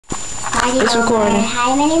It's recording.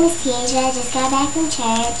 Hi, my name is Tirah. Just got back from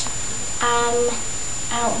church. I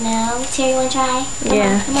don't know. Tirah, you want to try?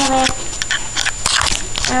 Come over.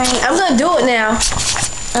 Alright. I'm gonna do it now.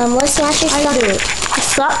 What's your suck?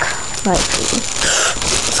 Suck, like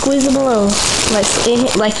squeeze the balloon,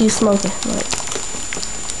 like you smoking. Like.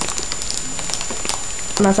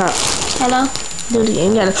 That's out. Hello? Do it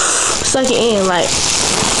again. You gotta suck it in, like.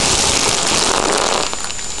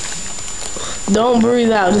 Don't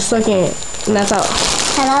breathe out. Just suck in, and that's out.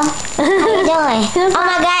 Hello? How you doing? Oh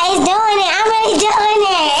my God, it's doing it. I'm really doing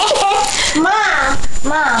it. Mom.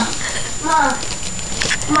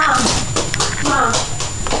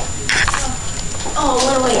 Oh,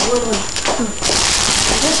 wait.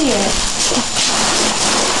 What's here?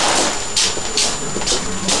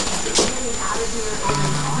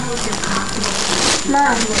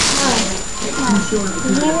 Mom.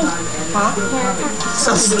 You hear me? Huh?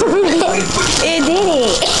 So stupid. It did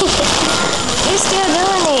it. It's still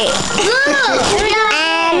doing it.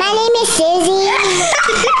 My name is Sizzy.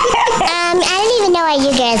 I don't even know why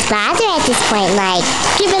you guys bother at this point. Like,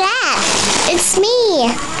 give it up. It's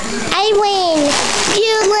me. I win.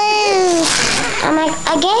 You lose. I'm like,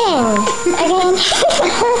 again.